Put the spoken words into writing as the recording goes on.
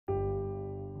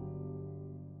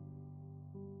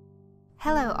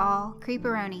Hello all,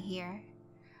 Creeparoni here.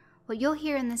 What you'll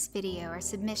hear in this video are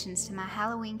submissions to my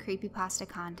Halloween Creepypasta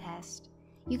contest.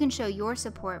 You can show your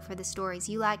support for the stories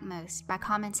you like most by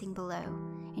commenting below,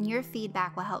 and your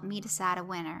feedback will help me decide a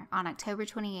winner on October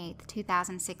 28th,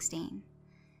 2016.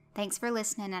 Thanks for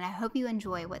listening, and I hope you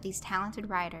enjoy what these talented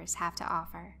writers have to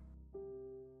offer.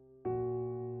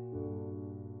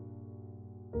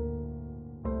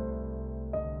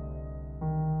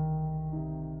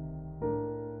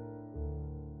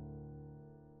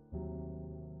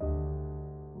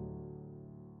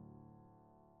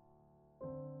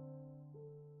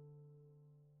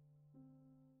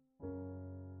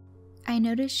 I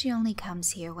notice she only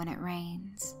comes here when it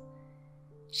rains.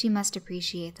 She must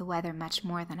appreciate the weather much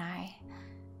more than I.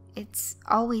 It's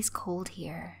always cold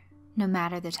here, no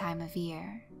matter the time of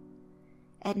year.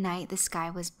 At night the sky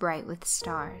was bright with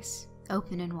stars,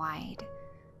 open and wide,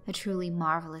 a truly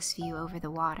marvelous view over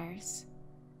the waters.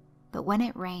 But when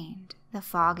it rained, the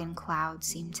fog and clouds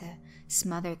seemed to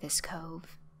smother this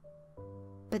cove.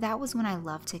 But that was when I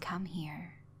loved to come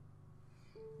here.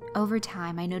 Over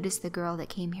time, I noticed the girl that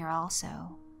came here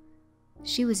also.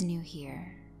 She was new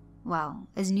here. Well,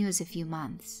 as new as a few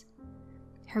months.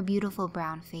 Her beautiful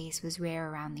brown face was rare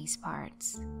around these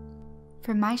parts.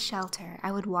 From my shelter,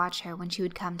 I would watch her when she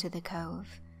would come to the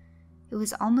cove. It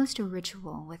was almost a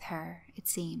ritual with her, it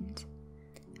seemed.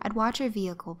 I'd watch her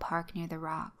vehicle park near the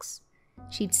rocks.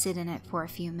 She'd sit in it for a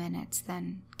few minutes,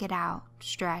 then get out,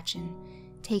 stretch, and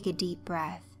take a deep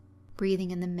breath,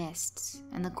 breathing in the mists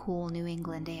and the cool New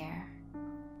England air.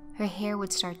 Her hair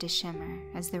would start to shimmer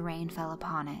as the rain fell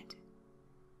upon it.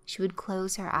 She would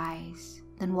close her eyes,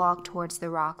 then walk towards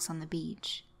the rocks on the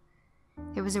beach.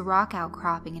 There was a rock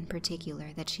outcropping in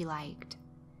particular that she liked.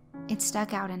 It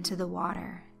stuck out into the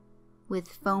water, with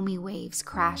foamy waves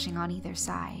crashing on either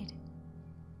side.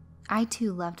 I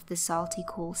too loved the salty,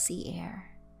 cool sea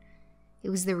air. It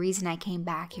was the reason I came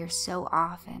back here so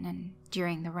often and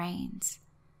during the rains.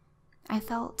 I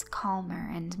felt calmer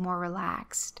and more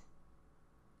relaxed.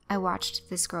 I watched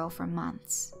this girl for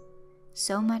months,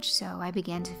 so much so I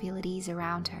began to feel at ease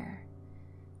around her.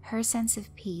 Her sense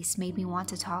of peace made me want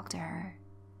to talk to her.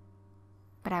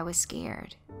 But I was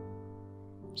scared.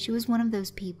 She was one of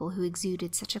those people who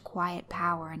exuded such a quiet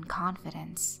power and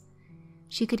confidence.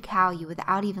 She could cow you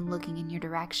without even looking in your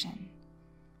direction.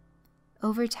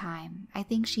 Over time, I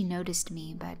think she noticed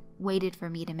me but waited for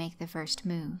me to make the first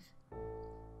move.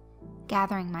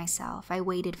 Gathering myself, I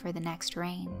waited for the next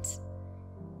rains.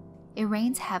 It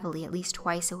rains heavily at least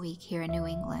twice a week here in New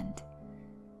England.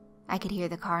 I could hear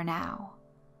the car now.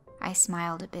 I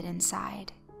smiled a bit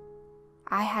inside.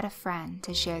 I had a friend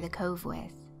to share the cove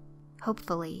with.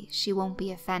 Hopefully, she won't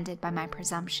be offended by my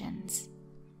presumptions.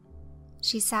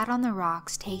 She sat on the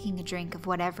rocks taking a drink of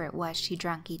whatever it was she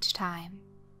drank each time.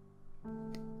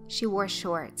 She wore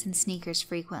shorts and sneakers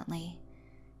frequently.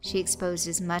 She exposed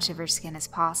as much of her skin as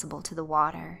possible to the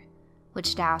water,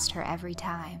 which doused her every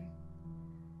time.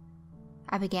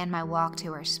 I began my walk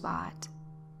to her spot.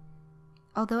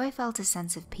 Although I felt a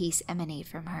sense of peace emanate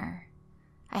from her,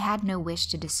 I had no wish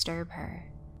to disturb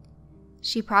her.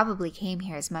 She probably came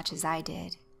here as much as I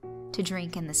did, to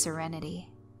drink in the serenity.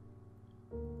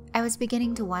 I was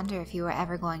beginning to wonder if you were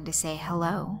ever going to say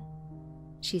hello,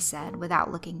 she said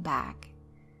without looking back.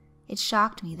 It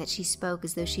shocked me that she spoke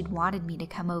as though she'd wanted me to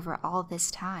come over all this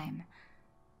time.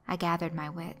 I gathered my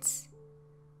wits.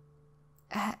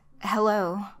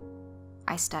 Hello,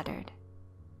 I stuttered.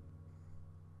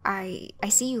 I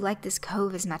see you like this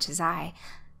cove as much as I.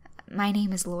 My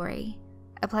name is Lori.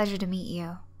 A pleasure to meet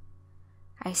you,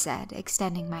 I said,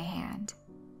 extending my hand.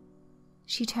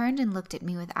 She turned and looked at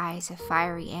me with eyes of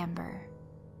fiery amber,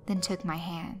 then took my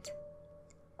hand.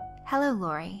 Hello,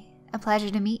 Lori. A pleasure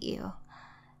to meet you.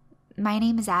 My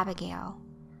name is Abigail,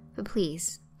 but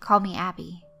please, call me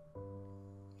Abby.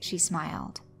 She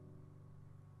smiled.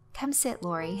 Come sit,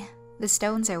 Lori. The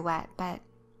stones are wet, but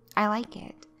I like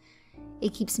it.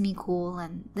 It keeps me cool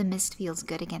and the mist feels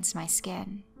good against my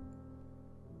skin.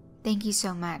 Thank you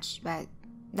so much, but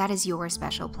that is your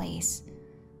special place.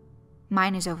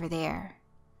 Mine is over there,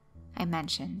 I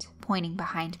mentioned, pointing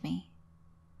behind me.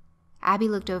 Abby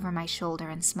looked over my shoulder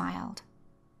and smiled.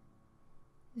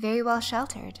 Very well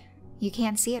sheltered. You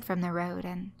can't see it from the road,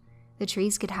 and the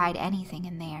trees could hide anything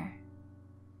in there.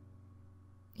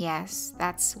 Yes,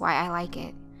 that's why I like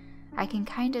it. I can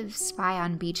kind of spy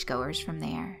on beachgoers from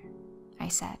there, I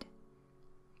said.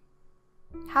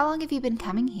 How long have you been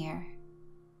coming here?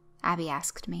 Abby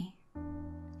asked me.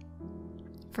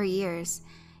 For years.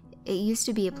 It used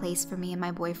to be a place for me and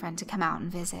my boyfriend to come out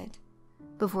and visit,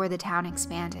 before the town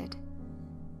expanded.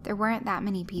 There weren't that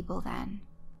many people then.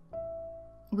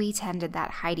 We tended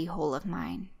that hidey hole of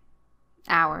mine.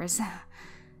 Ours.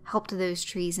 Helped those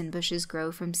trees and bushes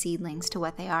grow from seedlings to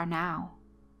what they are now,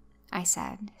 I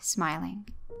said, smiling.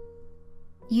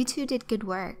 You two did good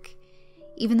work,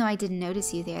 even though I didn't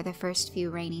notice you there the first few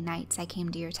rainy nights I came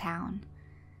to your town.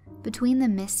 Between the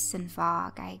mists and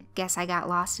fog, I guess I got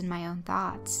lost in my own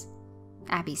thoughts,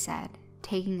 Abby said,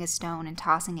 taking a stone and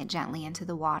tossing it gently into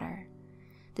the water.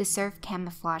 The surf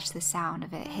camouflaged the sound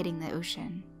of it hitting the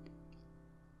ocean.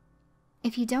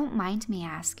 If you don't mind me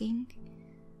asking,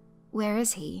 where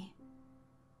is he?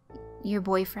 Your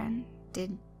boyfriend?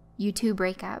 Did you two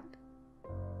break up?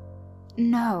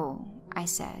 No, I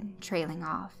said, trailing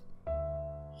off.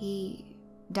 He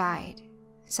died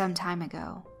some time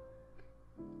ago.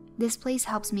 This place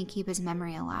helps me keep his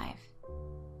memory alive,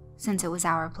 since it was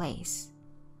our place.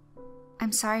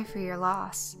 I'm sorry for your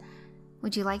loss.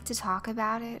 Would you like to talk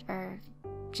about it, or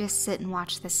just sit and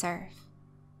watch the surf?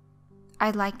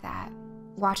 I'd like that,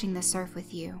 watching the surf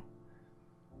with you.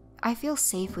 I feel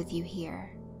safe with you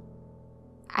here.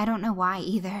 I don't know why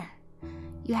either.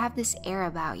 You have this air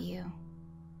about you,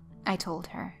 I told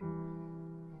her.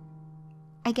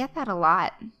 I get that a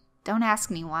lot. Don't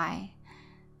ask me why.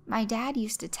 My dad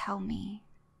used to tell me.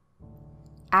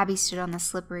 Abby stood on the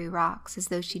slippery rocks as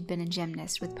though she'd been a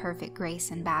gymnast with perfect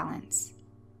grace and balance.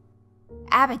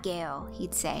 Abigail,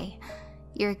 he'd say,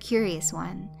 you're a curious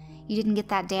one. You didn't get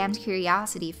that damned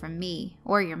curiosity from me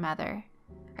or your mother.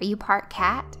 Are you part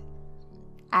cat?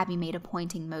 Abby made a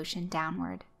pointing motion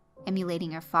downward,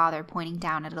 emulating her father pointing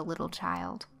down at a little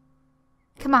child.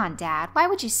 Come on, Dad, why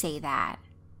would you say that?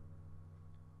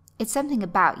 It's something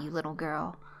about you, little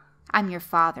girl. I'm your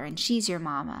father and she's your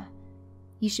mama.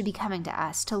 You should be coming to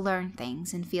us to learn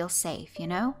things and feel safe, you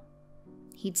know?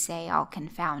 He'd say, all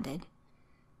confounded.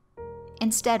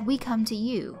 Instead, we come to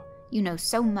you. You know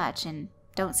so much and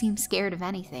don't seem scared of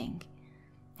anything.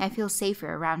 I feel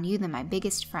safer around you than my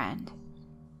biggest friend.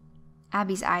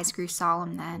 Abby's eyes grew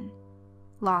solemn then,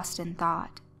 lost in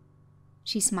thought.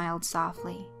 She smiled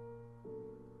softly.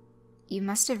 You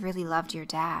must have really loved your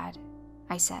dad,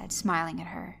 I said, smiling at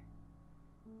her.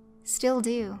 Still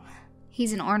do.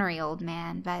 He's an ornery old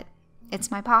man, but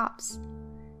it's my pops,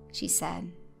 she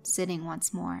said, sitting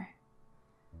once more.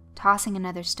 Tossing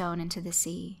another stone into the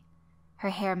sea, her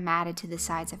hair matted to the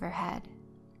sides of her head.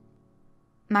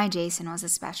 My Jason was a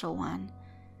special one.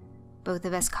 Both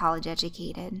of us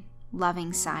college-educated,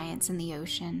 loving science and the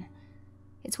ocean.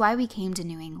 It's why we came to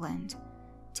New England,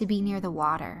 to be near the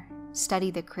water,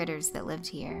 study the critters that lived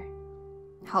here,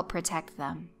 help protect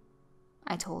them,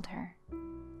 I told her.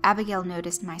 Abigail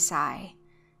noticed my sigh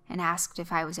and asked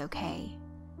if I was okay.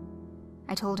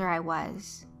 I told her I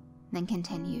was, then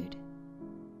continued.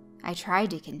 I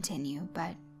tried to continue,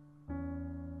 but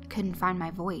couldn't find my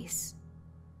voice.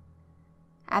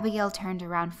 Abigail turned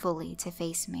around fully to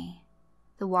face me,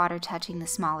 the water touching the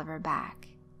small of her back.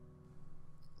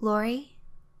 Lori,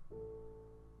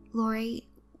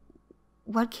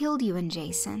 what killed you and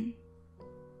Jason?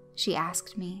 She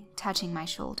asked me, touching my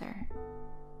shoulder.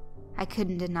 I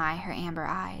couldn't deny her amber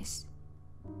eyes.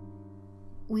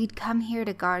 We'd come here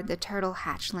to guard the turtle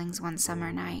hatchlings one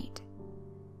summer night.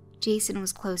 Jason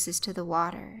was closest to the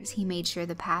water as he made sure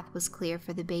the path was clear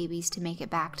for the babies to make it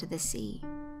back to the sea.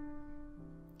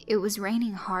 It was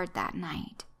raining hard that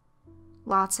night.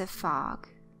 Lots of fog,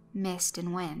 mist,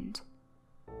 and wind.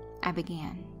 I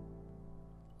began.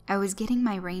 I was getting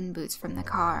my rain boots from the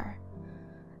car.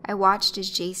 I watched as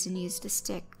Jason used a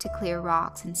stick to clear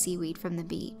rocks and seaweed from the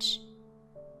beach.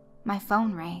 My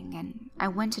phone rang, and I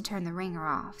went to turn the ringer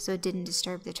off so it didn't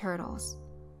disturb the turtles.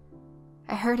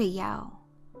 I heard a yell.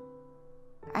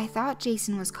 I thought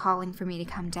Jason was calling for me to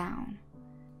come down.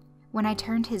 When I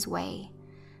turned his way,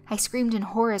 I screamed in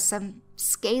horror as some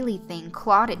scaly thing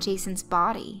clawed at Jason's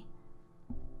body.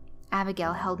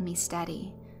 Abigail held me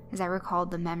steady as I recalled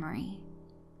the memory.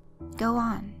 Go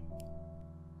on.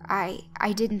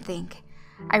 I didn't think.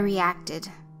 I reacted.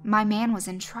 My man was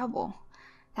in trouble.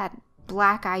 That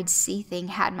black-eyed sea thing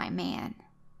had my man.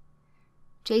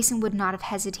 Jason would not have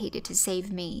hesitated to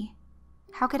save me.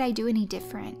 How could I do any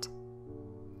different?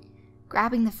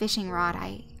 Grabbing the fishing rod,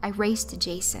 I raced to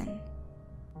Jason.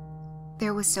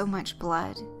 There was so much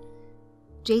blood.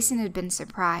 Jason had been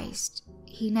surprised.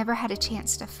 He never had a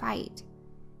chance to fight.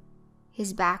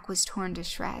 His back was torn to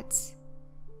shreds.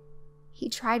 He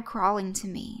tried crawling to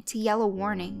me to yell a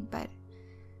warning, but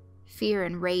fear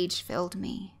and rage filled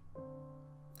me.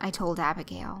 I told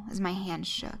Abigail as my hands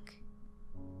shook.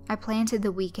 I planted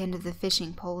the weak end of the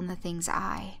fishing pole in the thing's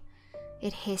eye.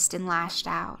 It hissed and lashed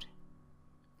out.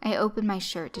 I opened my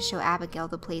shirt to show Abigail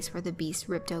the place where the beast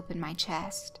ripped open my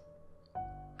chest.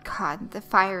 God, the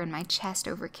fire in my chest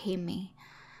overcame me.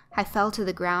 I fell to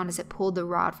the ground as it pulled the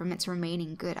rod from its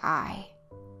remaining good eye,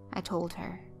 I told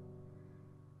her.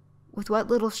 With what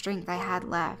little strength I had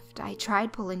left, I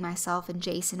tried pulling myself and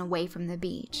Jason away from the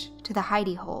beach, to the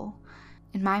hidey hole.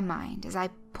 In my mind, as I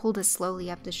pulled us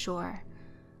slowly up the shore,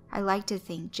 I liked to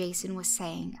think Jason was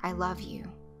saying, "I love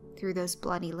you," through those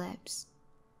bloody lips.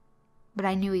 But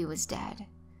I knew he was dead,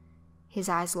 his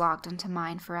eyes locked onto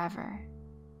mine forever.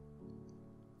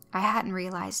 I hadn't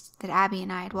realized that Abby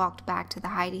and I had walked back to the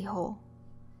hidey hole.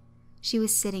 She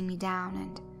was sitting me down,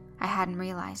 and I hadn't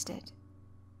realized it.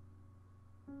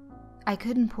 I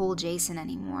couldn't pull Jason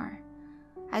anymore.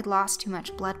 I'd lost too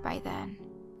much blood by then.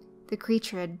 The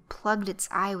creature had plugged its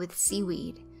eye with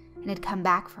seaweed and had come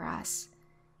back for us.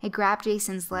 It grabbed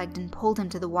Jason's leg and pulled him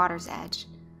to the water's edge.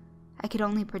 I could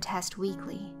only protest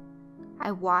weakly.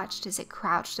 I watched as it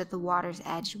crouched at the water's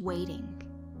edge, waiting.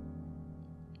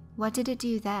 "What did it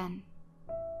do then?"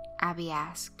 Abby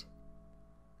asked.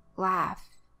 "Laugh.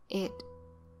 It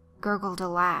gurgled a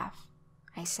laugh,"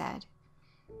 I said.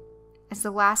 As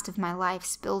the last of my life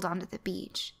spilled onto the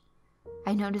beach,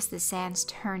 I noticed the sands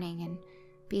turning and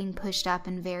being pushed up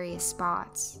in various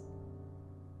spots.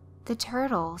 "The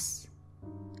turtles,"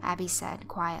 Abby said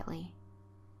quietly.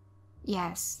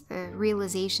 Yes, the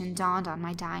realization dawned on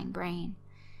my dying brain.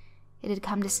 It had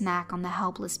come to snack on the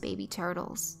helpless baby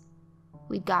turtles.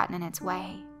 We'd gotten in its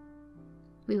way.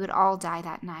 We would all die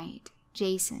that night,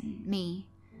 Jason, me,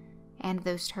 and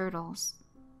those turtles.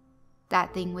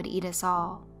 That thing would eat us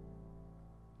all,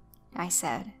 I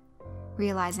said,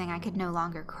 realizing I could no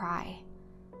longer cry.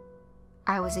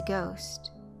 I was a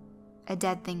ghost, a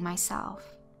dead thing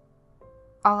myself.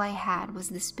 All I had was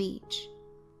the speech.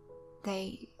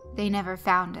 They never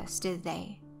found us, did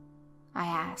they?" I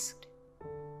asked.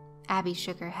 Abby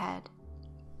shook her head.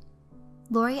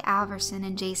 Lori Alverson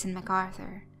and Jason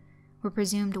MacArthur were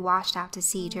presumed washed out to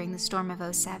sea during the storm of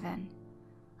 '07,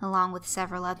 along with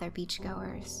several other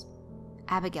beachgoers,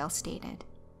 Abigail stated.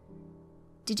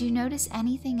 "Did you notice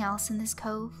anything else in this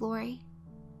cove, Lori?"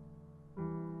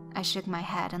 I shook my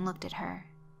head and looked at her.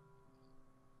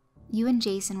 "You and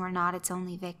Jason were not its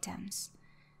only victims,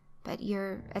 but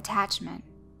your attachment,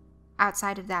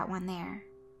 outside of that one there,"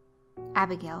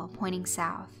 Abigail pointing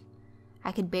south.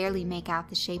 I could barely make out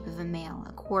the shape of a male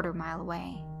a quarter-mile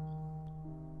away.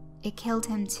 "It killed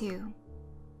him too.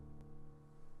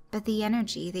 But the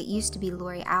energy that used to be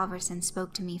Lori Alverson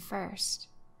spoke to me first."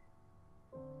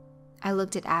 I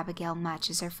looked at Abigail much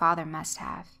as her father must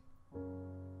have.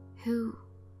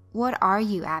 What are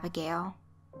you, Abigail?"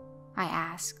 I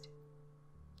asked.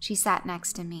 She sat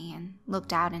next to me and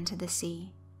looked out into the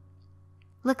sea.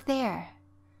 "Look there,"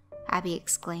 Abby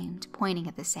exclaimed, pointing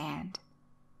at the sand.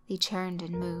 They churned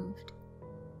and moved.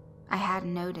 I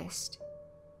hadn't noticed.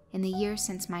 In the years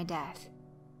since my death,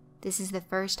 this is the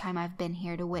first time I've been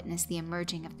here to witness the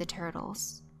emerging of the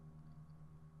turtles.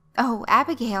 "Oh,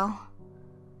 Abigail!"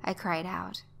 I cried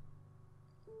out.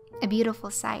 "A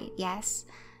beautiful sight, yes,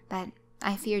 but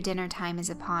I fear dinner time is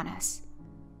upon us.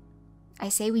 I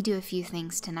say we do a few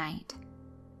things tonight.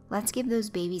 Let's give those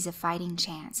babies a fighting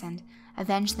chance and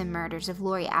avenge the murders of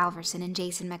Lori Alverson and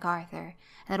Jason MacArthur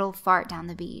and that old fart down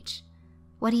the beach.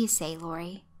 What do you say,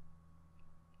 Lori?"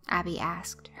 Abby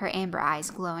asked, her amber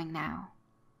eyes glowing now.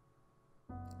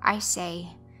 "I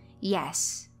say,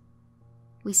 yes."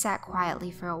 We sat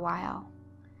quietly for a while.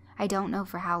 I don't know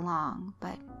for how long,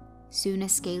 but soon a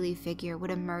scaly figure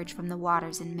would emerge from the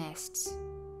waters and mists.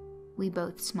 We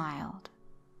both smiled.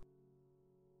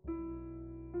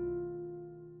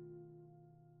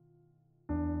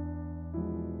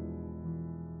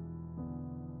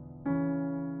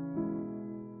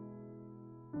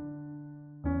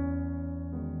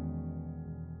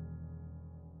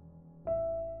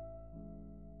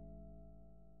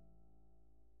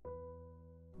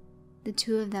 The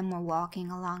two of them were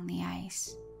walking along the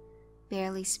ice,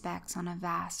 barely specks on a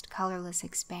vast, colorless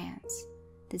expanse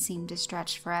that seemed to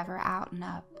stretch forever out and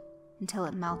up until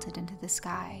it melted into the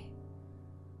sky.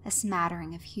 A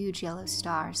smattering of huge yellow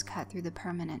stars cut through the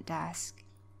permanent dusk,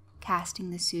 casting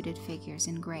the suited figures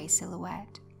in gray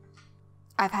silhouette.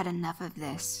 "I've had enough of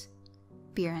this,"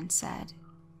 Biren said.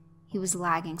 He was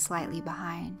lagging slightly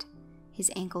behind,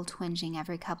 his ankle twinging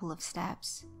every couple of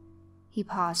steps. He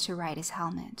paused to right his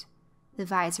helmet, the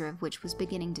visor of which was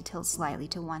beginning to tilt slightly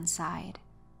to one side,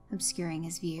 obscuring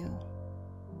his view.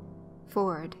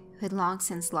 Ford, who had long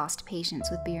since lost patience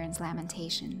with Biren's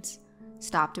lamentations,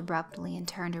 stopped abruptly and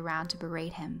turned around to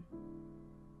berate him.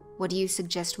 "What do you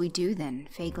suggest we do then,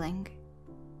 Fagling?"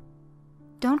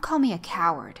 "Don't call me a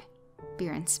coward,"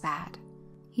 Biren spat.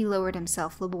 He lowered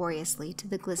himself laboriously to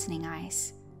the glistening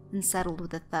ice, then settled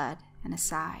with a thud and a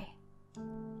sigh.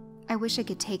 "I wish I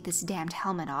could take this damned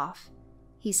helmet off,"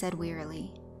 he said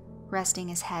wearily, resting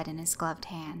his head in his gloved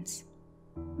hands.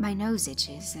 "My nose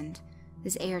itches, and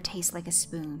this air tastes like a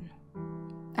spoon."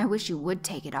 "I wish you would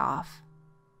take it off,"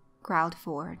 growled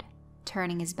Ford,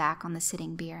 turning his back on the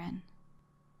sitting Biren.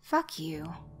 "Fuck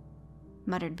you,"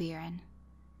 muttered Biren.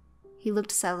 He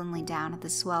looked sullenly down at the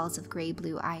swells of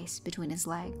gray-blue ice between his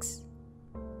legs.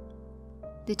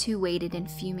 The two waited in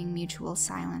fuming mutual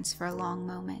silence for a long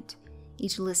moment,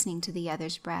 each listening to the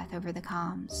other's breath over the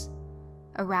comms.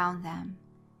 Around them,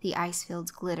 the ice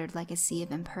fields glittered like a sea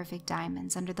of imperfect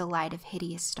diamonds under the light of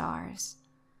hideous stars.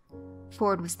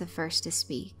 Ford was the first to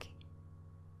speak.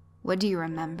 "What do you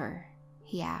remember?"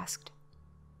 he asked.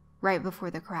 "Right before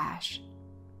the crash."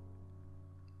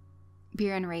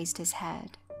 Biren raised his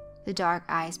head, the dark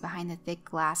eyes behind the thick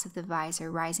glass of the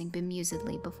visor rising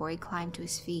bemusedly before he climbed to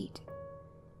his feet.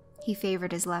 He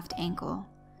favored his left ankle,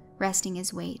 resting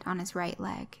his weight on his right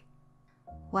leg.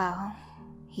 "Well,"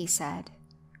 he said,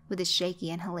 with a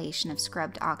shaky inhalation of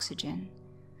scrubbed oxygen,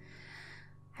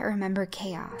 "I remember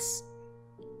chaos.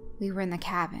 We were in the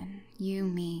cabin, you,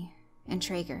 me, and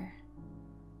Traeger.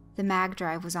 The mag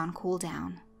drive was on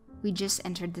cooldown. We just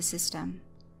entered the system.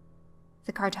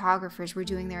 The cartographers were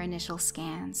doing their initial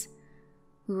scans.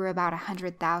 We were about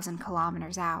 100,000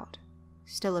 kilometers out,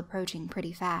 still approaching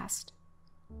pretty fast."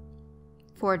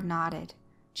 Ford nodded,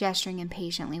 gesturing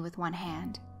impatiently with one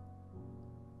hand.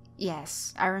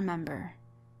 "Yes, I remember.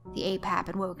 The APAP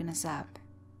had woken us up.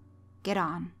 Get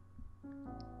on."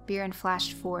 Biren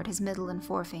flashed Ford his middle and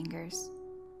forefingers.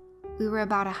 "We were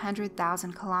about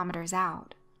 100,000 kilometers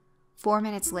out. 4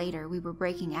 minutes later, we were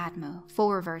breaking Atmo,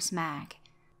 full reverse mag.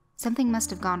 Something must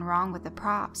have gone wrong with the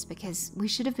props because we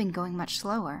should have been going much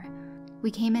slower. We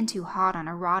came in too hot on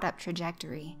a wrought-up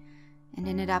trajectory and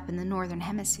ended up in the northern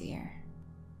hemisphere.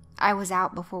 I was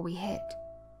out before we hit."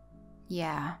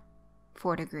 "Yeah,"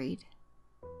 Ford agreed.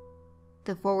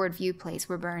 The forward view plates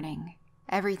were burning,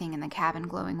 everything in the cabin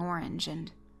glowing orange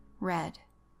and red,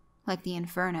 like the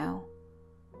inferno.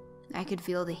 I could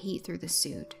feel the heat through the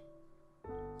suit.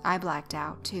 I blacked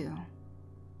out, too.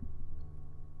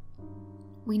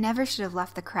 "We never should have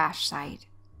left the crash site,"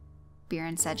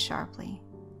 Biren said sharply.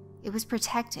 "It was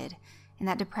protected in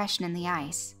that depression in the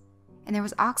ice, and there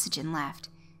was oxygen left,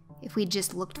 if we'd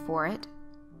just looked for it."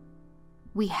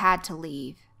 "We had to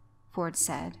leave," Ford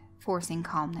said, forcing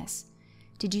calmness.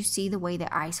 "Did you see the way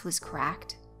the ice was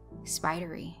cracked?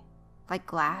 Spidery. Like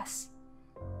glass.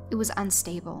 It was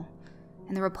unstable,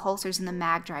 and the repulsors in the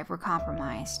mag drive were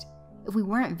compromised. If we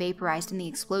weren't vaporized in the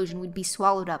explosion, we'd be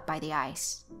swallowed up by the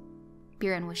ice."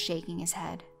 Biren was shaking his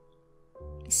head.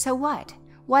 "So what?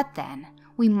 What then?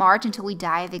 We march until we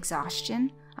die of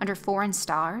exhaustion? Under foreign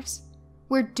stars?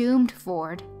 We're doomed,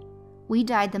 Ford. We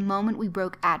died the moment we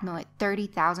broke Atmo at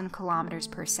 30,000 kilometers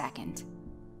per second."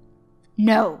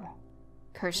 "No!"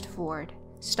 cursed Ford,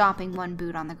 stomping one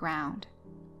boot on the ground.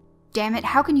 "Damn it,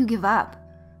 how can you give up?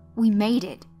 We made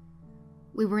it.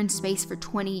 We were in space for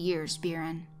 20 years,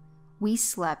 Biren. We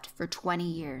slept for 20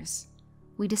 years.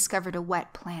 We discovered a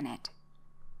wet planet.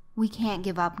 We can't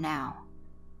give up now.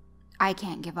 I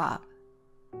can't give up."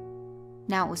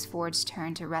 Now it was Ford's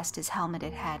turn to rest his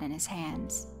helmeted head in his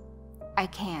hands. "I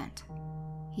can't,"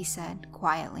 he said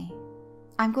quietly.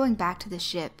 "I'm going back to the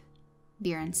ship,"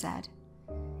 Biren said.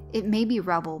 "It may be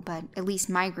rubble, but at least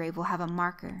my grave will have a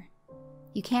marker.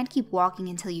 You can't keep walking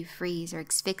until you freeze or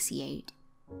asphyxiate."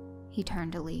 He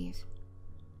turned to leave.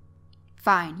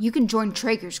 "Fine, you can join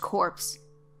Traeger's corpse,"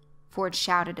 Ford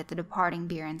shouted at the departing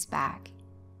Biren's back.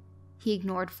 He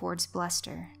ignored Ford's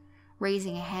bluster,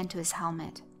 raising a hand to his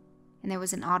helmet, and there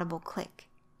was an audible click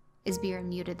as Biren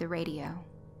muted the radio.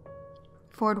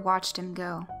 Ford watched him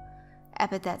go,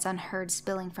 epithets unheard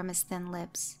spilling from his thin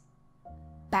lips.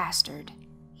 "Bastard,"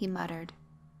 he muttered,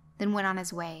 then went on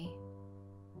his way,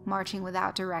 marching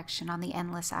without direction on the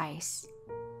endless ice.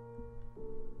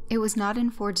 It was not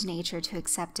in Ford's nature to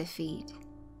accept defeat.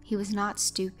 He was not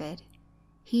stupid.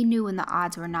 He knew when the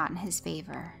odds were not in his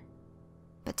favor.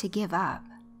 But to give up...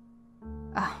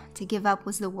 to give up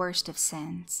was the worst of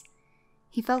sins.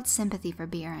 He felt sympathy for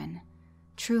Biren.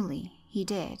 Truly, he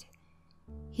did.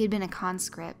 He had been a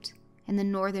conscript in the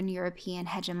Northern European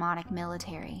hegemonic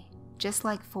military, just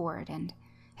like Ford, and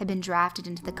had been drafted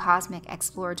into the Cosmic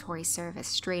Exploratory Service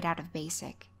straight out of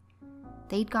basic.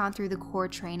 They'd gone through the Corps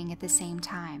training at the same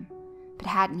time, but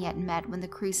hadn't yet met when the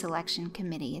crew selection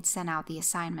committee had sent out the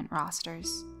assignment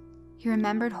rosters. He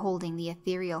remembered holding the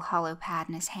ethereal hollow pad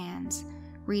in his hands,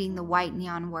 reading the white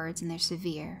neon words in their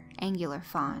severe, angular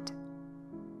font.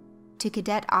 To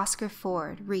Cadet Oscar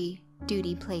Ford, re.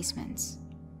 Duty Placements.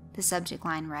 the subject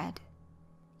line read.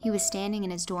 He was standing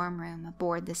in his dorm room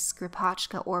aboard the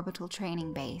Skripochka orbital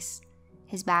training base,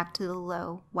 his back to the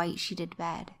low, white-sheeted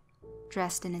bed,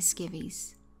 dressed in his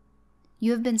skivvies.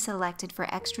 You have been selected for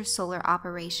extrasolar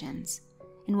operations.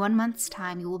 In 1 month's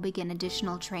time, you will begin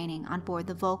additional training on board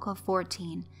the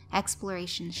Volkov-14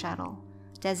 exploration shuttle,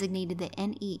 designated the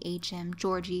NEHM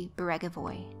Georgy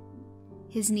Beregovoy.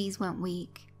 His knees went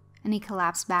weak, and he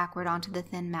collapsed backward onto the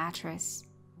thin mattress.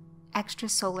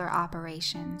 Extrasolar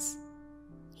operations.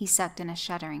 He sucked in a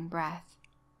shuddering breath.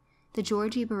 The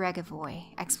Georgy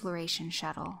Beregovoy exploration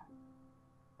shuttle.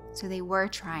 So they were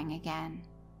trying again.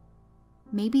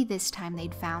 Maybe this time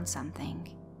they'd found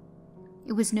something.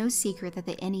 It was no secret that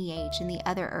the NEH and the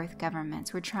other Earth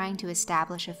governments were trying to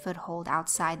establish a foothold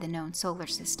outside the known solar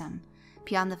system,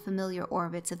 beyond the familiar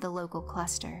orbits of the local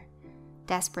cluster,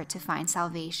 desperate to find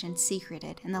salvation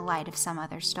secreted in the light of some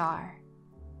other star.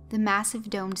 The massive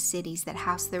domed cities that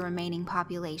housed the remaining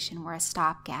population were a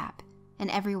stopgap, and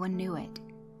everyone knew it.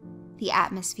 The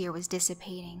atmosphere was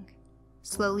dissipating,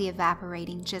 slowly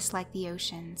evaporating just like the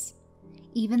oceans.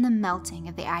 Even the melting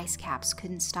of the ice caps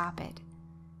couldn't stop it.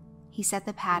 He set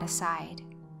the pad aside,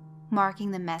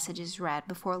 marking the messages read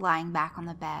before lying back on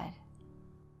the bed.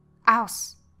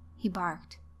 "Aus!" he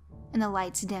barked, and the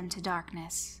lights dimmed to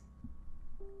darkness.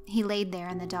 He laid there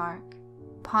in the dark,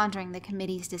 pondering the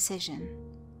committee's decision.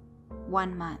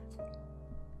 1 month.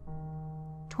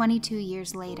 22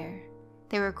 years later,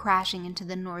 they were crashing into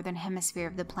the northern hemisphere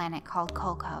of the planet called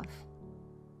Kolkov.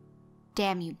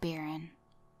 "Damn you, Baron,"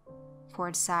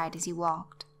 Ford sighed as he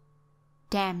walked.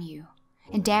 "Damn you.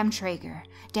 And damn Traeger.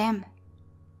 Damn—"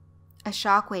 A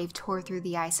shockwave tore through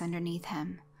the ice underneath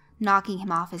him, knocking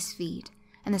him off his feet,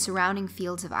 and the surrounding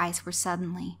fields of ice were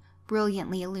suddenly,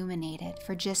 brilliantly illuminated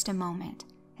for just a moment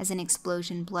as an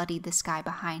explosion bloodied the sky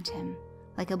behind him,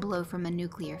 like a blow from a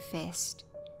nuclear fist.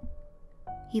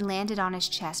 He landed on his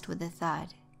chest with a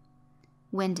thud.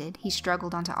 Winded, he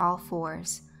struggled onto all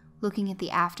fours, looking at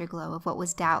the afterglow of what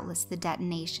was doubtless the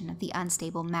detonation of the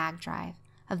unstable mag drive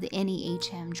of the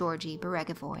NEHM Georgy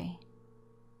Beregovoy.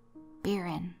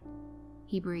 "Baron,"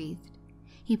 he breathed.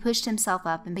 He pushed himself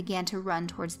up and began to run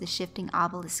towards the shifting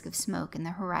obelisk of smoke in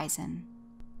the horizon.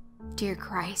 Dear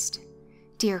Christ,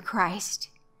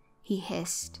 he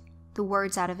hissed, the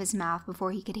words out of his mouth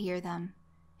before he could hear them,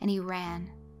 and he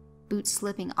ran, boots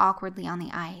slipping awkwardly on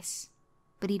the ice,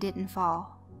 but he didn't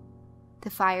fall. The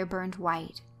fire burned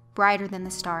white, brighter than the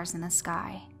stars in the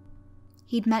sky.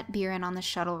 He'd met Biren on the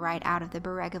shuttle ride out of the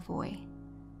Beregovoy.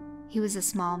 He was a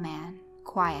small man,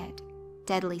 quiet,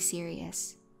 deadly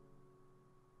serious.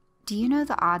 "Do you know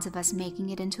the odds of us making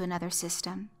it into another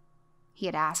system?" he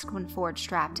had asked when Ford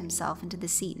strapped himself into the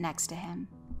seat next to him.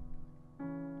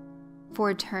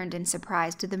 Ford turned in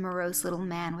surprise to the morose little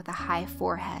man with a high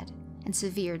forehead and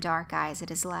severe dark eyes at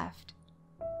his left.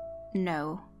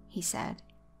 "No," he said.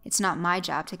 "It's not my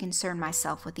job to concern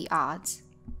myself with the odds."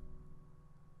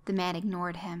 The man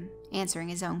ignored him, answering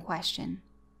his own question.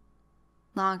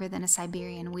 Longer than a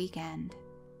Siberian weekend.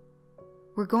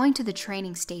 "We're going to the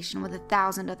training station with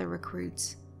 1,000 other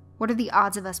recruits. What are the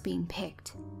odds of us being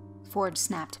picked?" Ford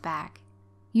snapped back.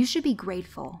 "You should be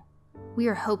grateful. We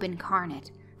are hope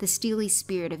incarnate, the steely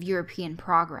spirit of European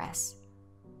progress.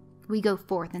 We go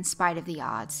forth in spite of the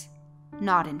odds,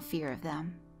 not in fear of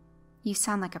them." "You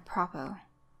sound like a propo,"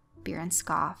 Biren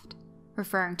scoffed,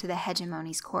 referring to the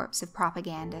hegemony's corpse of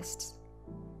propagandists.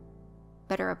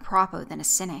 "Better a propo than a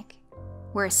cynic,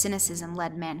 where cynicism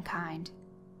led mankind.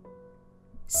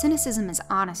 Cynicism is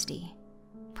honesty.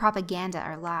 Propaganda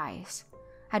are lies.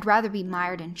 I'd rather be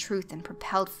mired in truth than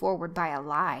propelled forward by a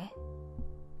lie."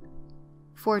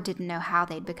 Ford didn't know how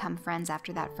they'd become friends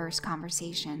after that first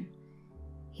conversation.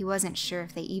 He wasn't sure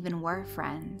if they even were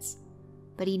friends,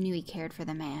 but he knew he cared for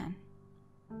the man.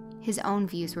 His own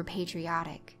views were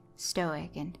patriotic,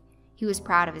 stoic, and he was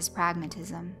proud of his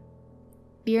pragmatism.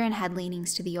 Biren had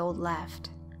leanings to the old left,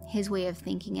 his way of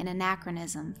thinking an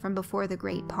anachronism from before the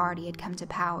Great Party had come to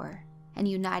power and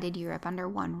united Europe under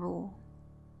one rule.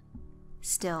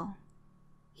 Still,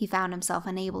 he found himself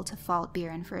unable to fault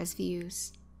Biren for his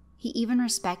views. He even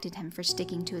respected him for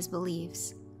sticking to his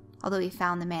beliefs, although he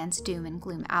found the man's doom and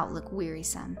gloom outlook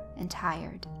wearisome and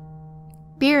tired.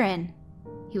 "Biren!"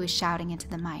 he was shouting into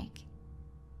the mic.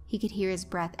 He could hear his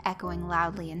breath echoing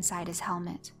loudly inside his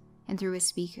helmet and through his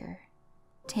speaker,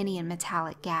 tinny and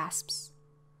metallic gasps.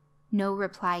 No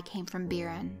reply came from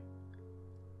Biren.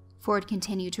 Ford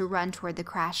continued to run toward the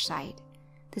crash site,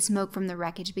 the smoke from the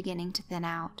wreckage beginning to thin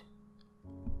out.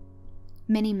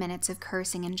 Many minutes of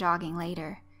cursing and jogging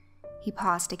later, he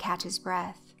paused to catch his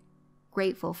breath,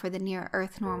 grateful for the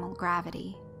near-Earth normal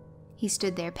gravity. He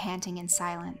stood there panting in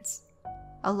silence,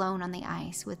 alone on the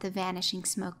ice with the vanishing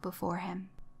smoke before him.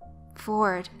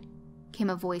 "Ford," came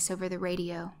a voice over the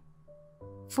radio.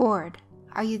 "Ford,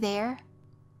 are you there?"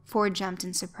 Ford jumped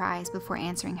in surprise before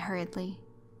answering hurriedly.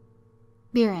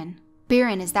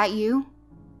 Biren, is that you?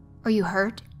 Are you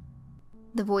hurt?"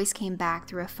 The voice came back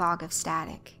through a fog of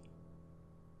static.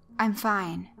 "I'm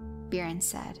fine," Biren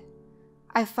said.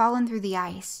 "I've fallen through the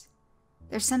ice.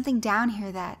 There's something down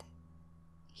here that—"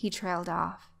 He trailed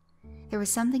off. There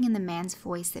was something in the man's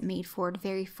voice that made Ford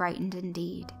very frightened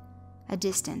indeed, a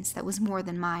distance that was more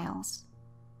than miles.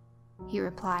 He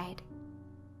replied,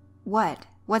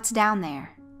 What's down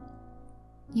there?"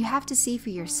 "You have to see for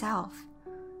yourself.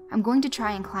 I'm going to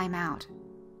try and climb out.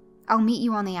 I'll meet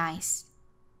you on the ice.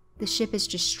 The ship is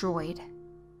destroyed.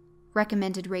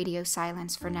 Recommended radio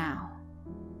silence for now."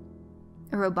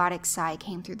 A robotic sigh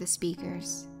came through the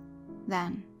speakers.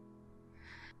 Then,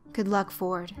 "Good luck,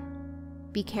 Ford.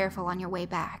 Be careful on your way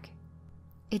back."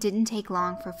 It didn't take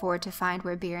long for Ford to find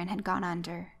where Biren had gone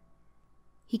under.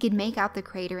 He could make out the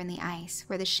crater in the ice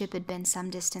where the ship had been some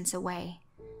distance away,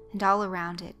 and all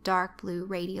around it dark blue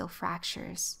radial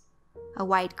fractures. A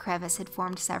white crevice had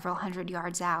formed several 100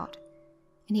 yards out,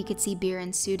 and he could see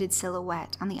Biren's suited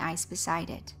silhouette on the ice beside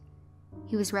it.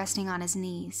 He was resting on his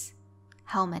knees,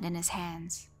 helmet in his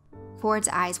hands. Ford's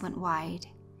eyes went wide.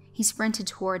 He sprinted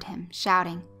toward him,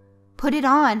 shouting, "Put it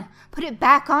on! Put it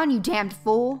back on, you damned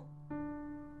fool!"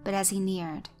 But as he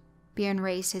neared, Biren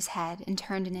raised his head and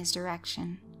turned in his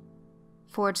direction.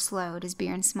 Ford slowed as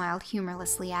Biren smiled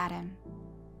humorlessly at him.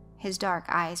 His dark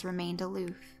eyes remained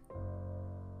aloof.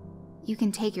 "You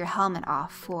can take your helmet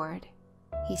off, Ford,"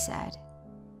 he said.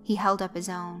 He held up his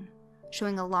own,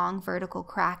 showing a long vertical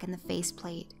crack in the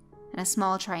faceplate and a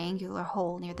small triangular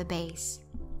hole near the base.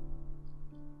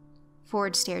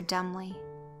 Ford stared dumbly.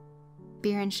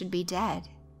 Biren should be dead,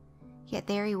 yet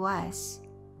there he was.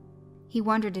 He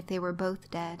wondered if they were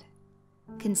both dead,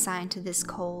 consigned to this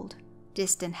cold,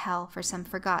 distant hell for some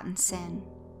forgotten sin.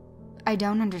 "I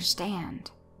don't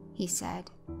understand," he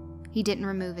said. He didn't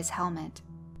remove his helmet.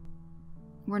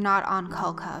 "We're not on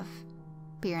Kulkov,"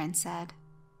 Biren said.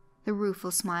 The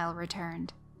rueful smile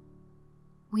returned.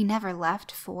 "We never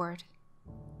left, Ford.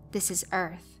 This is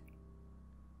Earth."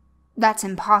 "That's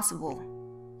impossible,"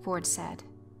 Ford said.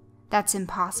 "That's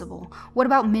impossible. What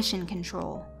about mission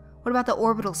control? What about the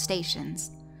orbital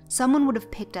stations? Someone would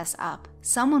have picked us up.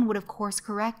 Someone would have course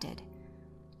corrected.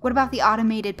 What about the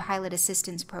automated pilot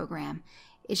assistance program?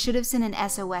 It should have sent an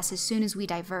SOS as soon as we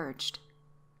diverged."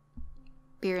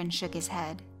 Biren shook his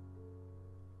head.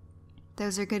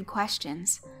 "Those are good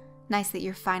questions. Nice that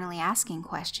you're finally asking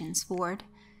questions, Ford.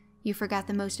 You forgot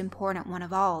the most important one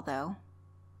of all, though."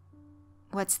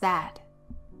 "What's that?"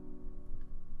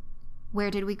 "Where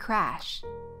did we crash?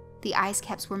 The ice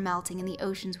caps were melting and the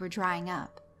oceans were drying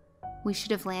up. We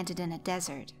should have landed in a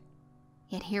desert.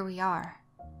 Yet here we are.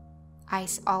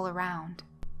 Ice all around.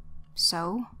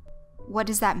 So, what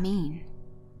does that mean?"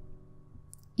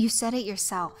 "You said it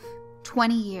yourself.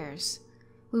 20 years.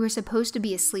 We were supposed to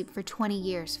be asleep for 20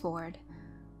 years, Ford.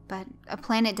 But a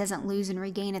planet doesn't lose and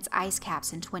regain its ice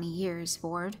caps in 20 years,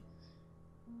 Ford.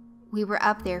 We were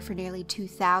up there for nearly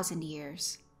 2,000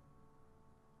 years.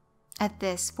 At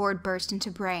this, Ford burst into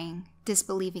braying,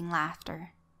 disbelieving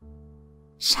laughter.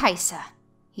 "Scheisse,"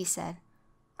 he said.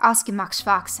 "Ausgemacht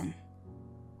schwachsen.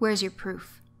 Where's your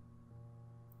proof?"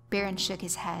 Biren shook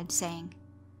his head, saying,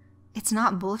 "It's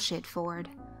not bullshit, Ford.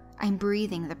 I'm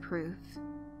breathing the proof."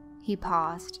 He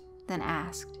paused, then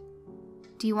asked,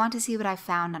 "Do you want to see what I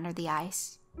found under the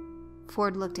ice?"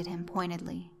 Ford looked at him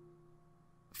pointedly.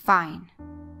 "Fine,"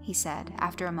 he said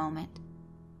after a moment.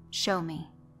 "Show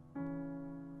me."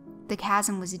 The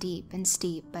chasm was deep and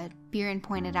steep, but Biren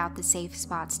pointed out the safe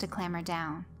spots to clamber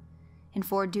down, and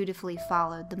Ford dutifully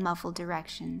followed the muffled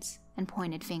directions and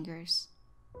pointed fingers.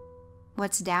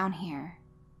 "What's down here?"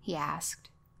 he asked.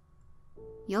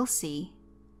 "You'll see,"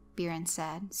 Biren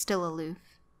said, still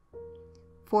aloof.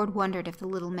 Ford wondered if the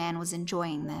little man was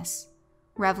enjoying this,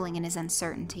 reveling in his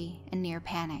uncertainty and near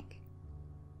panic.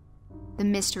 "The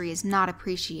mystery is not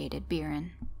appreciated,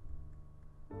 Biren."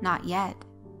 "Not yet,"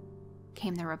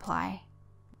 came the reply.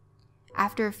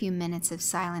 After a few minutes of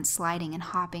silent sliding and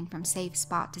hopping from safe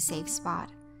spot to safe spot,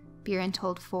 Biren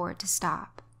told Ford to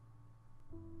stop.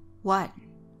 "What?"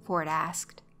 Ford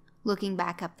asked, looking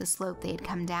back up the slope they had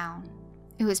come down.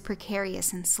 It was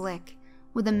precarious and slick,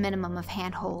 with a minimum of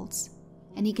handholds,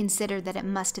 and he considered that it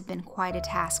must have been quite a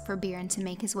task for Biren to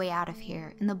make his way out of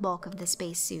here in the bulk of the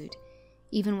spacesuit,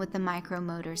 even with the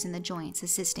micro-motors in the joints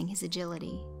assisting his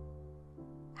agility.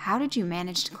 "How did you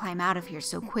manage to climb out of here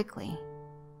so quickly?"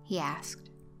 he asked.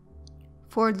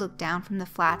 Ford looked down from the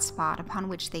flat spot upon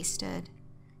which they stood,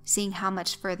 seeing how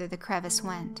much further the crevice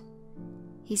went.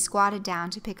 He squatted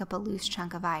down to pick up a loose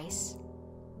chunk of ice.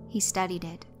 He studied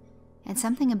it, and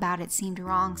something about it seemed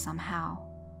wrong somehow.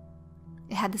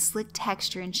 It had the slick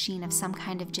texture and sheen of some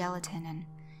kind of gelatin, and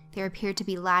there appeared to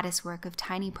be latticework of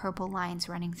tiny purple lines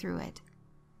running through it.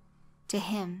 To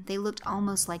him, they looked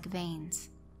almost like veins.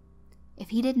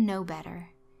 If he didn't know better,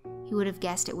 he would have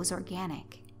guessed it was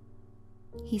organic.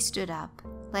 He stood up,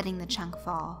 letting the chunk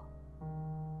fall.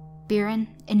 "Biren,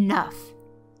 enough,"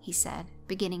 he said,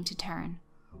 beginning to turn.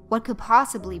 "What could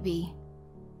possibly be?"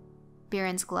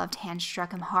 Biren's gloved hand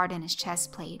struck him hard in his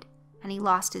chest plate, and he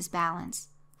lost his balance,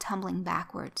 tumbling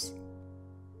backwards.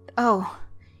 "Oh,"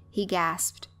 he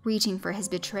gasped, reaching for his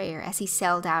betrayer as he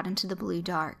sailed out into the blue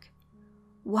dark.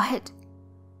 "What?"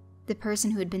 The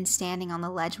person who had been standing on the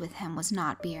ledge with him was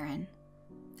not Biren.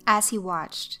 As he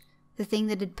watched, the thing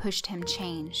that had pushed him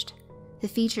changed, the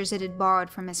features it had borrowed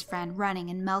from his friend running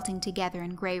and melting together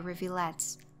in gray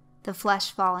rivulets, the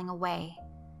flesh falling away,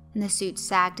 and the suit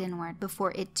sagged inward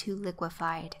before it too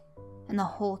liquefied, and the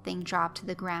whole thing dropped to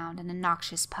the ground in a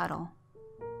noxious puddle.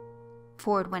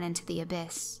 Ford went into the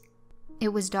abyss. It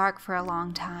was dark for a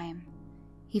long time.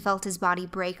 He felt his body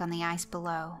break on the ice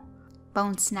below,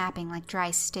 bones snapping like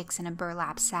dry sticks in a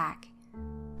burlap sack,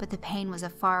 but the pain was a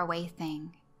faraway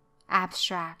thing,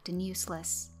 abstract and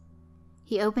useless.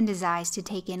 He opened his eyes to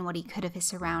take in what he could of his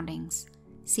surroundings,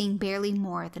 seeing barely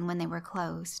more than when they were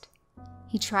closed.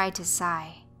 He tried to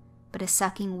sigh, but a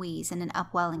sucking wheeze and an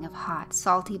upwelling of hot,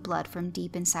 salty blood from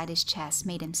deep inside his chest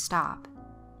made him stop.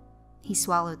 He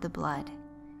swallowed the blood,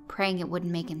 praying it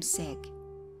wouldn't make him sick,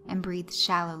 and breathed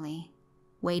shallowly,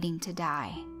 waiting to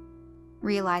die,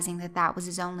 realizing that that was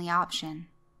his only option,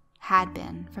 had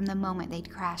been from the moment they'd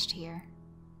crashed here.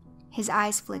 His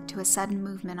eyes flicked to a sudden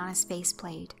movement on his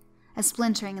faceplate, a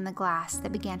splintering in the glass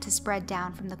that began to spread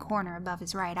down from the corner above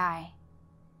his right eye.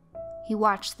 He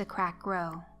watched the crack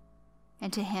grow,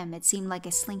 and to him it seemed like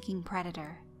a slinking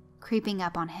predator, creeping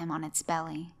up on him on its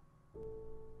belly.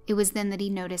 It was then that he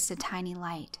noticed a tiny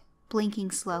light,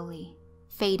 blinking slowly,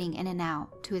 fading in and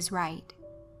out to his right.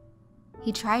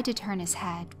 He tried to turn his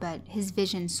head, but his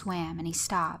vision swam and he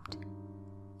stopped.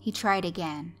 He tried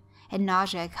again, and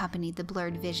nausea accompanied the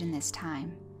blurred vision this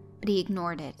time, but he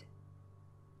ignored it.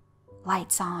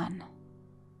 "Lights on,"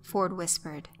 Ford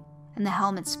whispered, and the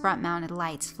helmet's front-mounted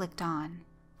lights flicked on,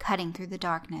 cutting through the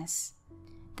darkness.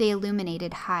 They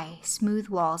illuminated high, smooth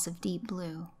walls of deep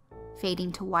blue,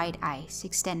 fading to white ice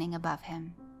extending above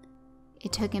him.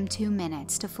 It took him 2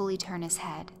 minutes to fully turn his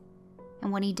head,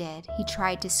 and when he did, he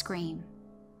tried to scream,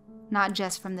 not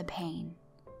just from the pain,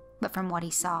 but from what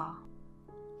he saw.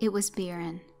 It was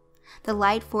Biren. The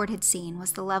light Ford had seen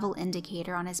was the level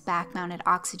indicator on his back-mounted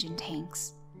oxygen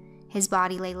tanks. His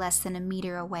body lay less than a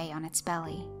meter away on its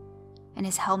belly, and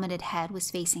his helmeted head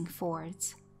was facing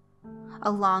Ford's.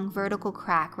 A long vertical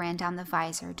crack ran down the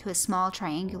visor to a small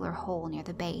triangular hole near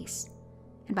the base,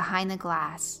 and behind the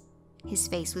glass, his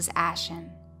face was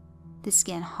ashen, the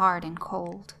skin hard and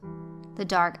cold, the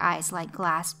dark eyes like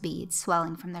glass beads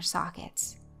swelling from their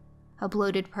sockets, a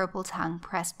bloated purple tongue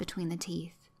pressed between the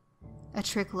teeth, a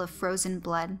trickle of frozen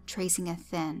blood tracing a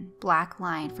thin, black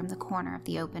line from the corner of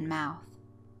the open mouth.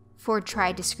 Ford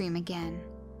tried to scream again,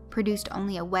 produced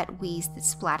only a wet wheeze that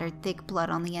splattered thick blood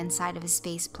on the inside of his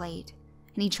faceplate,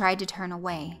 and he tried to turn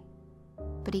away,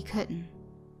 but he couldn't.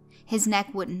 His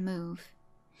neck wouldn't move.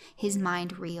 His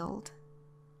mind reeled.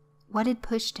 What had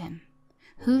pushed him?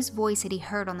 Whose voice had he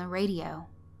heard on the radio?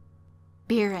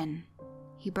 "Biren,"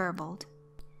 he burbled.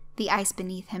 The ice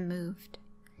beneath him moved.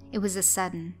 It was a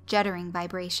sudden, juddering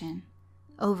vibration,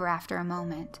 over after a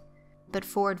moment, but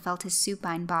Ford felt his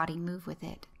supine body move with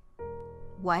it.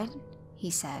 "What?" he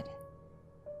said.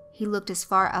 He looked as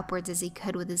far upwards as he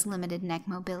could with his limited neck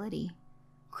mobility,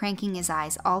 cranking his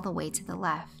eyes all the way to the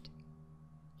left.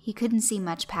 He couldn't see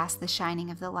much past the shining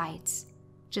of the lights,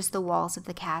 just the walls of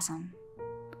the chasm.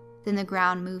 Then the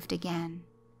ground moved again,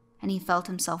 and he felt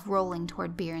himself rolling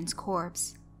toward Biren's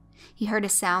corpse. He heard a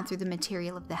sound through the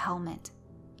material of the helmet,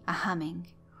 a humming,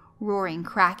 roaring,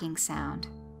 cracking sound,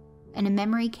 and a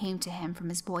memory came to him from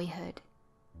his boyhood.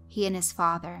 He and his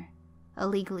father,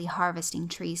 illegally harvesting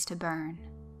trees to burn.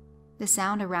 The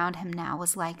sound around him now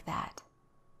was like that,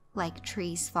 like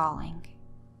trees falling.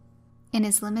 In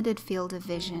his limited field of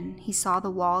vision, he saw the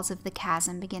walls of the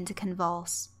chasm begin to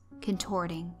convulse,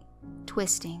 contorting,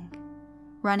 twisting,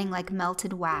 running like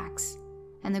melted wax,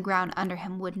 and the ground under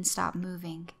him wouldn't stop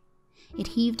moving. It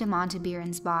heaved him onto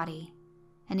Biren's body,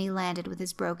 and he landed with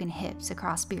his broken hips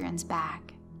across Biren's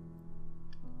back.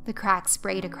 The crack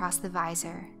sprayed across the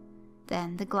visor,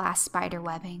 Then the glass spider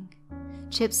webbing.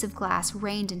 Chips of glass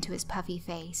rained into his puffy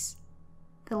face.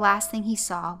 The last thing he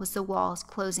saw was the walls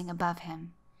closing above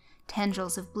him,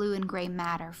 tendrils of blue and gray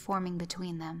matter forming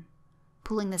between them,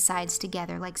 pulling the sides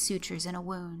together like sutures in a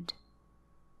wound.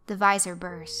 The visor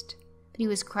burst, but he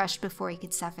was crushed before he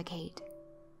could suffocate.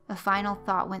 A final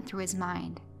thought went through his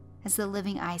mind as the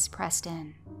living ice pressed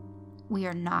in. We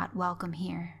are not welcome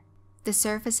here. The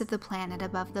surface of the planet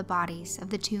above the bodies of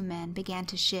the two men began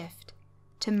to shift,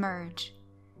 to merge,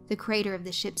 the crater of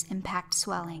the ship's impact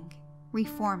swelling,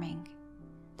 reforming,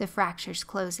 the fractures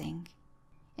closing.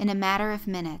 In a matter of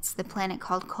minutes, the planet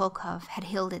called Kolkov had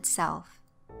healed itself,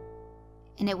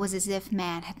 and it was as if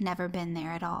man had never been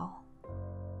there at all.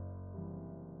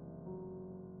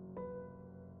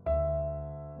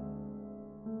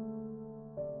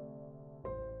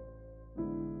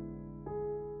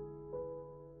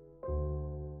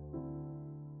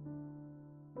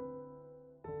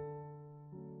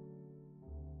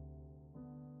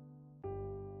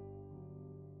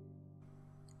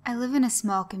 I live in a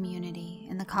small community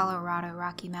in the Colorado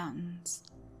Rocky Mountains.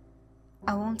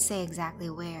 I won't say exactly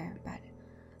where, but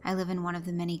I live in one of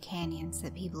the many canyons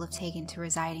that people have taken to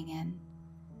residing in.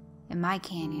 In my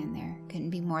canyon, there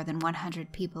couldn't be more than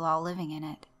 100 people all living in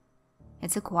it.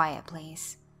 It's a quiet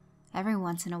place. Every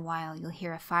once in a while, you'll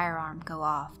hear a firearm go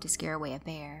off to scare away a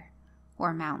bear or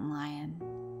a mountain lion.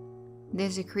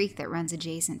 There's a creek that runs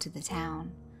adjacent to the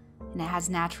town, and it has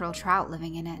natural trout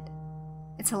living in it.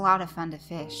 It's a lot of fun to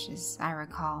fish, as I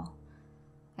recall.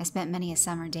 I spent many a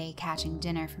summer day catching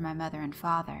dinner for my mother and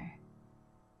father.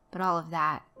 But all of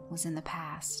that was in the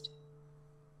past.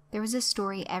 There was a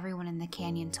story everyone in the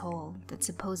canyon told that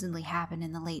supposedly happened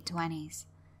in the late 20s.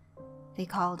 They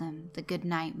called him the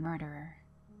Goodnight murderer.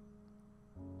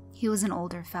 He was an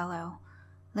older fellow,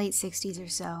 late 60s or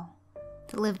so,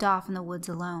 that lived off in the woods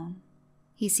alone.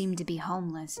 He seemed to be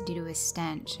homeless due to his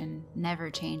stench and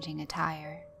never-changing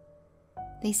attire.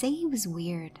 They say he was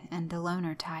weird and a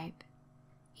loner type.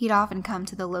 He'd often come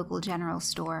to the local general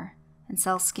store and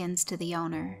sell skins to the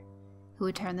owner, who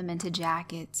would turn them into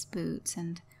jackets, boots,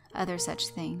 and other such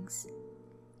things.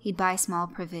 He'd buy small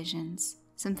provisions,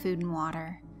 some food and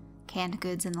water, canned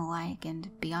goods and the like,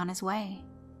 and be on his way.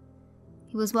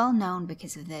 He was well known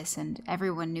because of this, and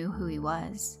everyone knew who he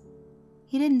was.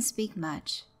 He didn't speak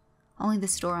much. Only the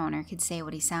store owner could say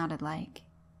what he sounded like.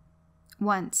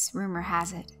 Once, rumor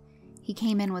has it, he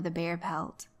came in with a bear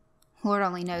pelt. Lord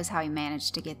only knows how he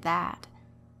managed to get that.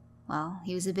 Well,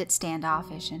 he was a bit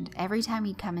standoffish, and every time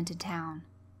he'd come into town,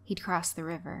 he'd cross the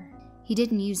river. He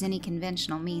didn't use any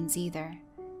conventional means either.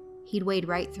 He'd wade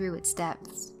right through its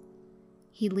depths.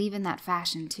 He'd leave in that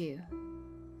fashion too.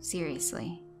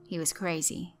 Seriously, he was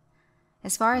crazy.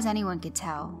 As far as anyone could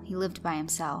tell, he lived by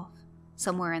himself,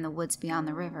 somewhere in the woods beyond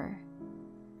the river.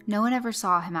 No one ever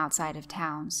saw him outside of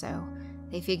town, so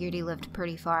they figured he lived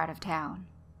pretty far out of town.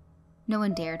 No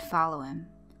one dared follow him,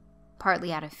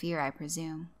 partly out of fear, I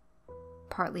presume,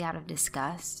 partly out of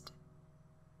disgust.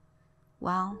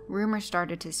 Well, rumors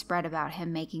started to spread about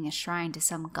him making a shrine to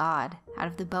some god out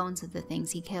of the bones of the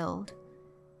things he killed.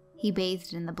 He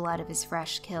bathed in the blood of his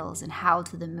fresh kills and howled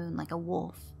to the moon like a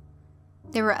wolf.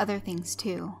 There were other things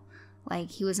too, like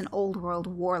he was an old world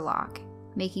warlock,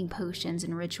 making potions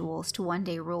and rituals to one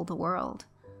day rule the world.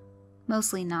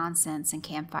 Mostly nonsense and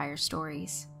campfire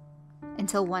stories.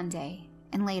 Until one day,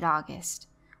 in late August,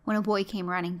 when a boy came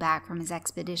running back from his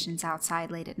expeditions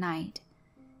outside late at night.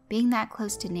 Being that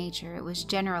close to nature, it was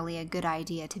generally a good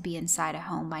idea to be inside a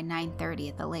home by 9:30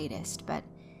 at the latest, but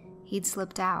he'd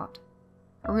slipped out.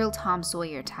 A real Tom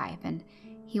Sawyer type, and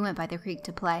he went by the creek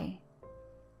to play.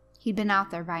 He'd been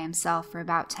out there by himself for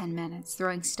about 10 minutes,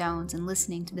 throwing stones and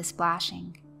listening to the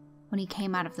splashing, when he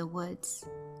came out of the woods.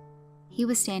 He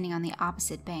was standing on the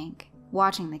opposite bank,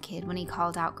 watching the kid when he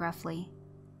called out gruffly,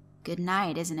 "Good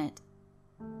night, isn't it?"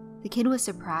 The kid was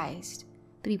surprised,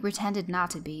 but he pretended not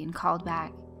to be and called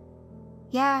back,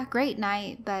 "Yeah, great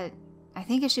night, but I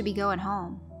think I should be going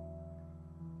home."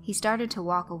 He started to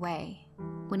walk away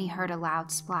when he heard a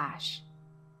loud splash.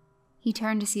 He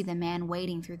turned to see the man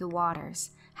wading through the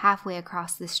waters, halfway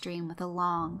across the stream with a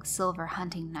long, silver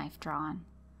hunting knife drawn.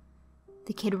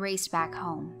 The kid raced back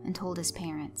home and told his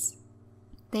parents.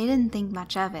 They didn't think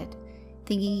much of it,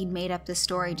 thinking he'd made up the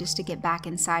story just to get back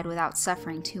inside without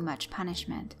suffering too much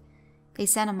punishment. They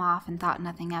sent him off and thought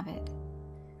nothing of it.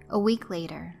 A week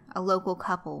later, a local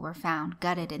couple were found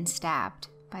gutted and stabbed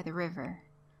by the river.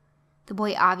 The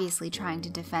boy obviously trying to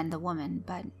defend the woman,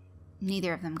 but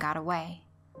neither of them got away.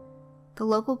 The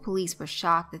local police were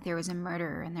shocked that there was a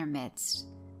murderer in their midst.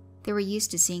 They were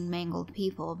used to seeing mangled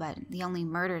people, but the only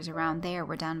murders around there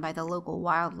were done by the local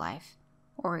wildlife,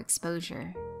 or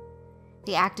exposure.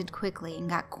 They acted quickly and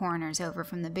got coroners over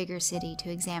from the bigger city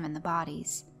to examine the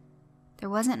bodies. There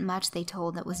wasn't much they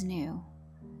told that was new.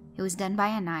 It was done by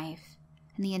a knife,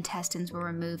 and the intestines were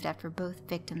removed after both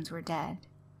victims were dead.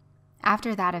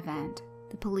 After that event,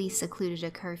 the police secluded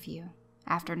a curfew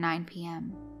after 9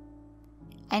 p.m.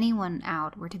 Anyone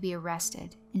out were to be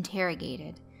arrested,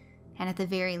 interrogated, and at the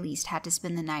very least had to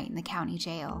spend the night in the county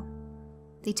jail.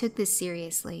 They took this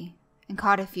seriously and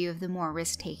caught a few of the more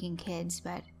risk-taking kids,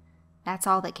 but that's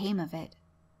all that came of it.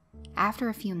 After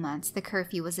a few months, the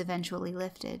curfew was eventually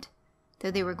lifted,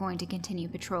 though they were going to continue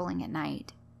patrolling at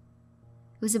night.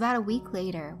 It was about a week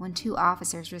later when 2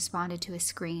 officers responded to a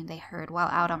scream they heard while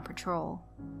out on patrol.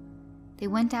 They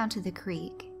went down to the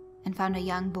creek and found a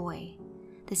young boy,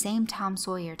 the same Tom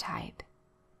Sawyer type,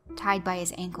 tied by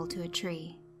his ankle to a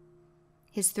tree.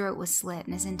 His throat was slit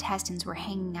and his intestines were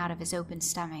hanging out of his open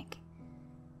stomach.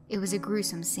 It was a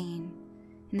gruesome scene,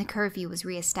 and the curfew was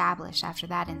reestablished after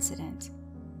that incident.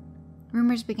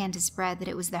 Rumors began to spread that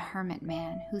it was the hermit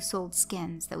man who sold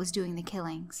skins that was doing the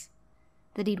killings,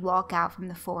 that he'd walk out from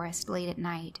the forest late at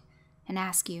night and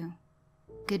ask you,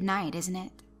 "Good night, isn't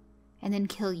it?" and then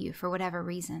kill you for whatever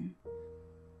reason.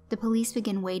 The police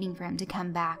began waiting for him to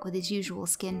come back with his usual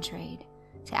skin trade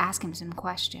to ask him some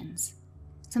questions.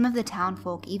 Some of the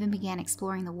townfolk even began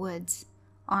exploring the woods,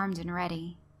 armed and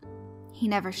ready. He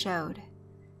never showed,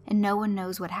 and no one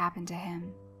knows what happened to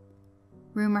him.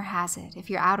 Rumor has it, if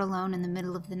you're out alone in the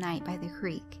middle of the night by the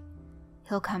creek,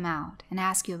 he'll come out and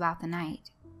ask you about the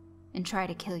night, and try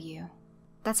to kill you.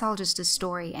 That's all just a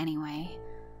story anyway,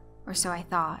 or so I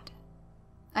thought.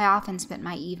 I often spent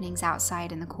my evenings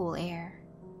outside in the cool air,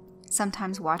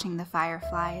 sometimes watching the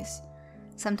fireflies,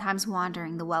 sometimes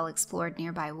wandering the well-explored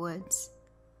nearby woods.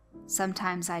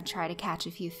 Sometimes I'd try to catch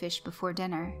a few fish before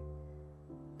dinner.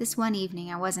 This one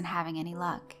evening I wasn't having any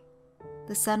luck.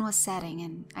 The sun was setting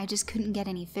and I just couldn't get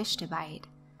any fish to bite,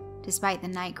 despite the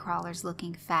night crawlers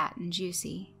looking fat and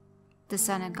juicy. The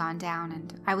sun had gone down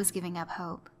and I was giving up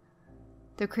hope.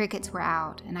 The crickets were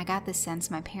out and I got the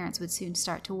sense my parents would soon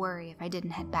start to worry if I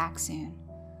didn't head back soon.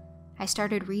 I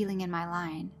started reeling in my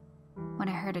line when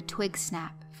I heard a twig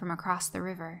snap from across the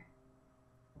river.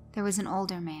 There was an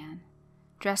older man,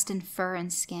 dressed in fur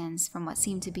and skins from what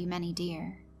seemed to be many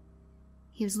deer.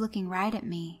 He was looking right at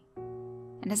me,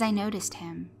 and as I noticed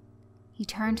him, he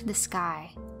turned to the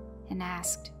sky and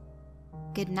asked,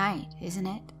 "Good night, isn't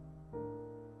it?"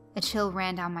 A chill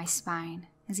ran down my spine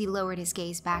as he lowered his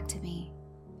gaze back to me,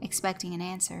 expecting an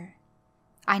answer.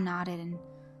 I nodded and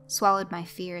swallowed my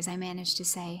fear as I managed to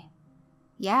say,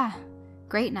 "Yeah,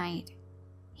 great night."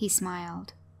 He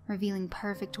smiled, revealing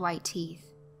perfect white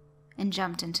teeth, and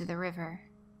jumped into the river.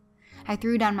 I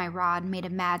threw down my rod and made a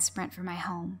mad sprint for my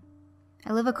home.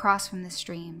 I live across from the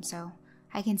stream, so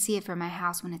I can see it from my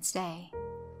house when it's day.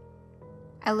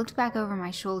 I looked back over my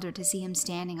shoulder to see him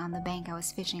standing on the bank I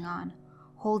was fishing on,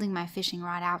 holding my fishing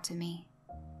rod out to me.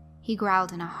 He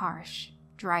growled in a harsh,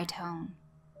 dry tone,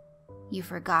 "You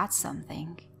forgot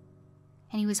something,"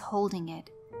 and he was holding it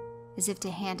as if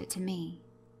to hand it to me.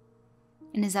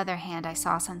 In his other hand I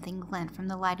saw something glint from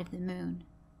the light of the moon,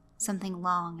 something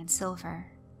long and silver.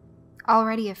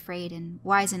 Already afraid and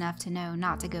wise enough to know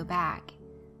not to go back,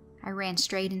 I ran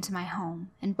straight into my home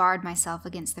and barred myself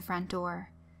against the front door,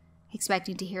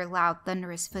 expecting to hear loud,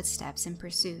 thunderous footsteps in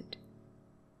pursuit.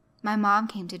 My mom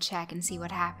came to check and see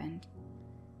what happened.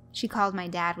 She called my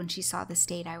dad when she saw the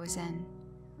state I was in.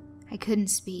 I couldn't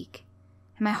speak,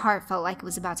 and my heart felt like it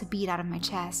was about to beat out of my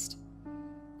chest.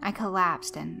 I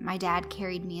collapsed, and my dad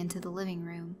carried me into the living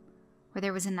room, where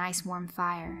there was a nice warm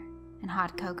fire and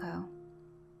hot cocoa.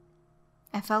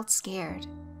 I felt scared,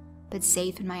 but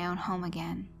safe in my own home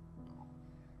again.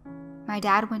 My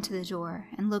dad went to the door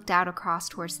and looked out across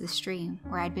towards the stream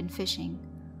where I'd been fishing,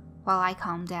 while I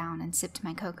calmed down and sipped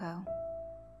my cocoa.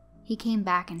 He came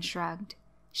back and shrugged,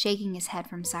 shaking his head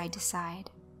from side to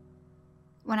side.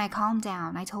 When I calmed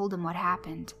down, I told them what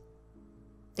happened.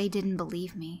 They didn't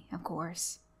believe me, of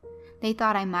course. They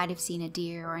thought I might have seen a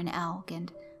deer or an elk and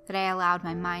that I allowed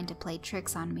my mind to play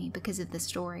tricks on me because of the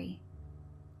story.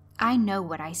 I know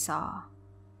what I saw.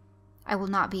 I will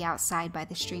not be outside by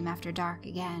the stream after dark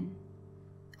again.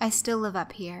 I still live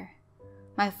up here.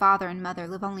 My father and mother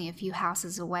live only a few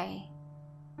houses away.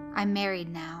 I'm married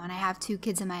now and I have 2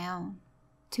 kids of my own,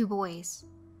 2 boys.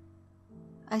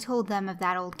 I told them of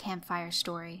that old campfire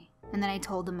story, and then I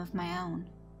told them of my own.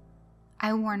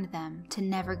 I warned them to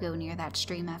never go near that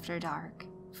stream after dark,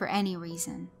 for any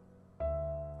reason.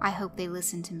 I hope they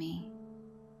listen to me,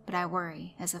 but I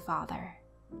worry as a father.